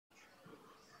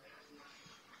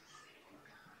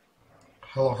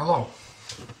Hello.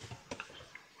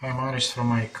 I'm Aris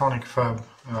from Iconic Fab.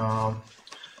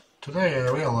 Today I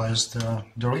realized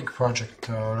the rig project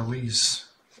release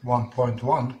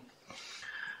 1.1,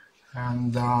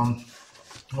 and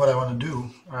what I want to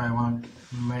do, I want to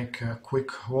make a quick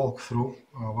walkthrough.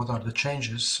 What are the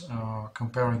changes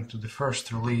comparing to the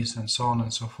first release, and so on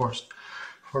and so forth.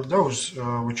 For those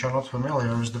which are not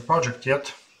familiar with the project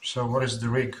yet, so what is the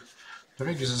rig? The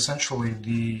rig is essentially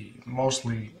the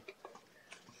mostly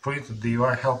printed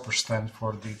DIY helper stand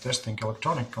for the testing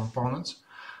electronic components.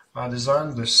 I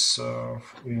designed this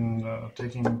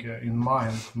taking in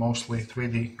mind mostly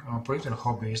 3D printer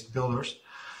hobbyist builders,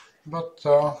 but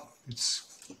it's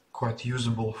quite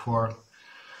usable for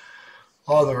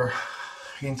other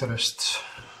interest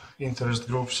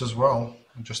groups as well,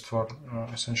 just for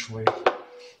essentially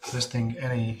testing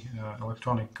any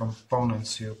electronic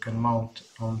components you can mount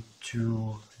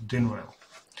onto DIN rail.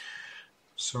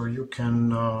 So you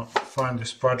can find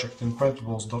this project in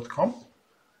printables.com.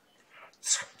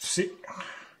 See,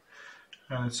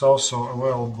 and it's also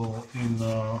available in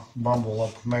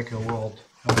Bumble Maker World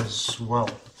as well.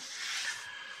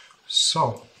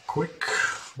 So, quick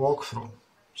walkthrough.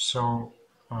 So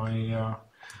I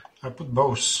put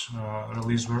both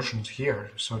release versions here,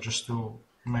 so just to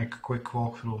make a quick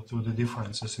walkthrough to the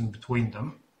differences in between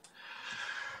them.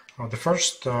 The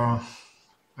first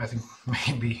I think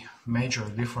maybe major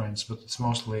difference, but it's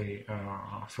mostly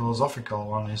philosophical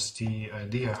one, is the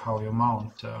idea how you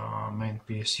mount main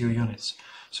PSU units.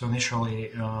 So initially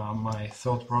my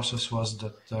thought process was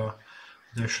that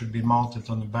they should be mounted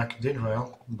on the back DIN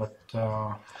rail, but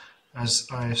as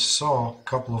I saw a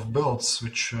couple of builds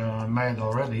which made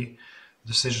already,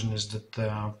 decision is that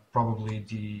probably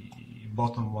the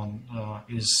bottom one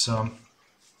is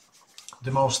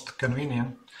the most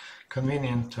convenient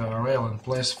rail in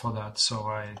place for that, so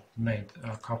I made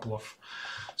a couple of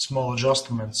small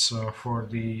adjustments for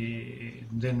the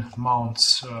DIN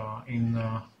mounts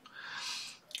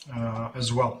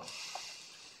as well.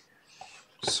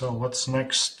 So what's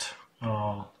next?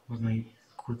 Let me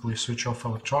quickly switch off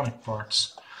electronic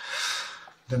parts.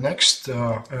 The next,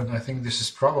 and I think this is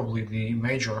probably the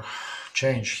major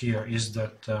change here, is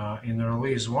that in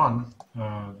release 1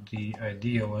 the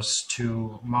idea was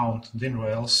to mount DIN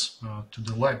rails to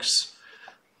the legs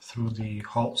through the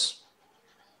holes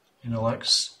in the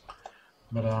legs,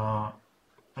 but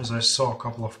as I saw a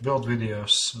couple of build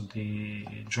videos, the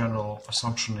general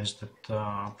assumption is that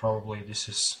probably this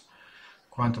is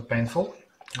quite painful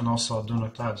and also do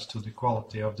not add to the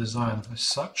quality of design as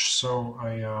such, so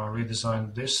I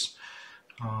redesigned this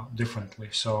differently.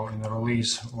 So in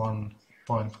release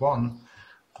 1.1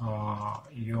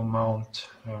 you mount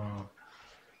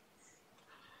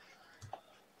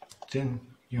DIN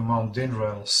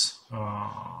rails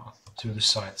to the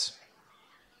sides,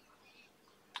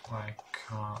 like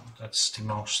that's the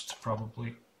most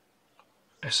probably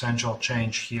essential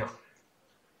change here.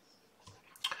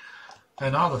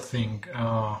 Another thing,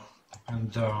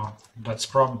 and that's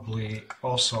probably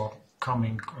also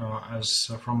coming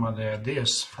as from the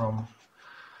ideas from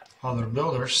other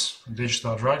builders,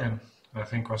 Digital Dragon I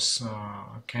think was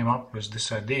came up with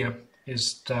this idea,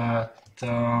 is that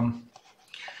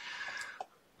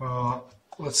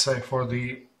let's say for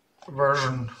the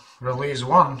version release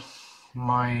 1,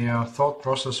 my thought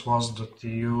process was that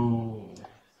you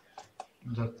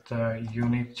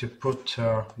need to put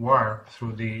wire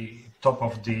through the top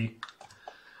of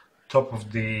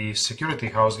the security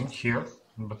housing here,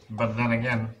 but then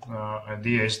again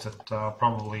idea is that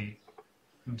probably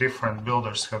different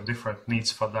builders have different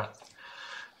needs for that.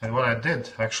 And what I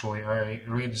did, actually, I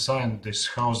redesigned this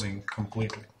housing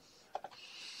completely.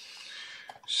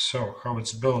 So how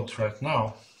it's built right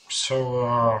now.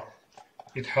 So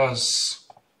it has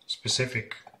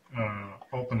specific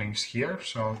openings here,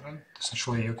 so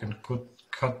essentially you can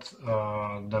cut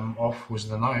them off with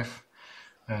the knife,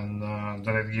 and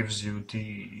then it gives you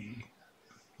the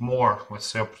more, let's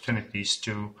say, opportunities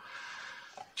to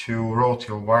route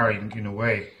your wiring in a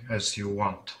way as you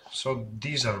want. So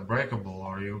these are breakable,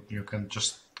 or you can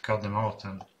just cut them out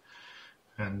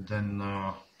and then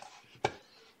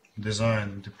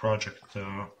design the project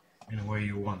in a way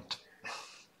you want.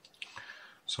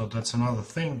 So that's another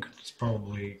thing. It's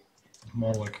probably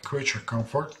more like a creature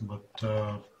comfort, but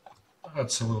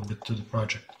adds a little bit to the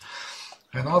project.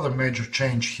 Another major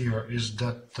change here is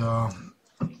that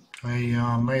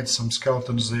I made some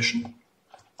skeletonization.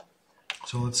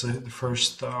 So let's say the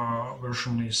first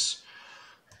version is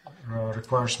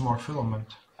requires more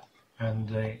filament, and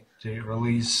the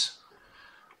release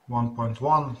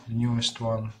 1.1, the newest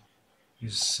one,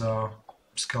 is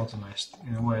skeletonized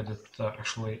in a way that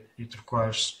actually it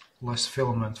requires less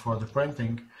filament for the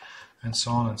printing and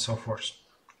so on and so forth.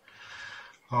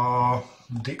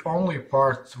 The only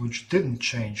part which didn't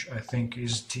change, I think,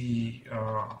 is the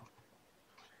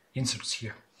inserts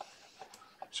here.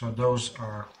 So those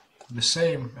are the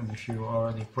same, and if you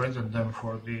already printed them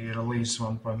for the release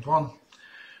 1.1,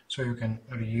 so you can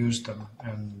reuse them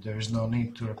and there is no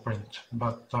need to reprint.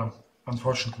 But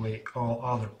unfortunately all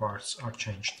other parts are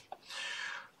changed.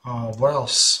 What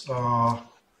else?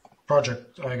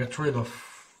 Project, I got rid of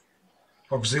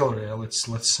auxiliary,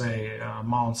 let's say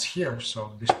mounts here,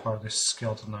 so this part is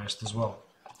skeletonized as well.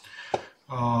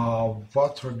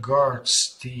 What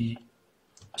regards the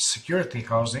security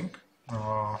housing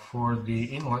for the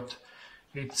inlet,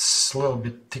 it's a little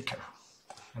bit thicker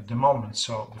at the moment,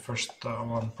 so the first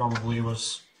one probably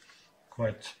was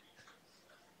quite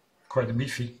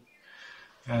beefy,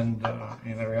 and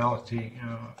in reality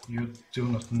you do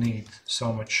not need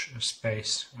so much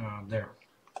space there.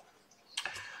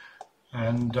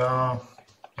 And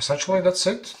essentially that's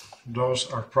it. Those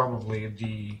are probably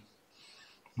the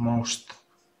most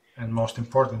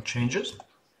important changes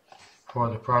for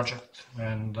the project,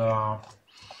 and I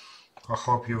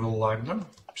hope you will like them.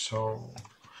 So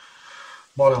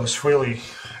model is freely,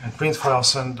 and print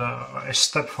files and a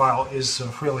step file is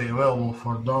freely available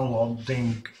for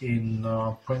downloading in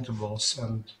printables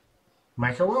and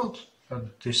Maker World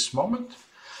at this moment.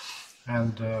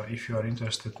 And if you are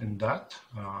interested in that,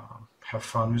 have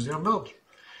fun with your build.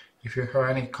 If you have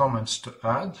any comments to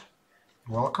add,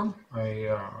 welcome. I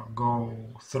go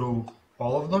through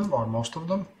all of them, or most of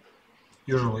them,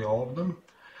 usually all of them,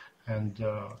 and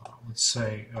let's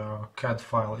say CAD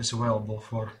file is available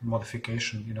for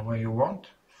modification in a way you want.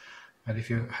 And if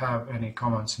you have any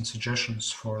comments and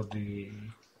suggestions for the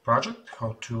project,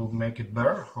 how to make it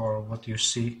better, or what you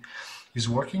see is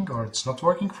working or it's not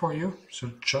working for you, so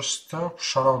just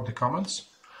shout out the comments,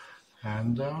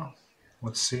 and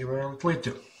let's see where it leads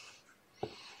to.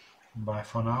 Bye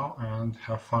for now, and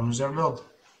have fun with your build.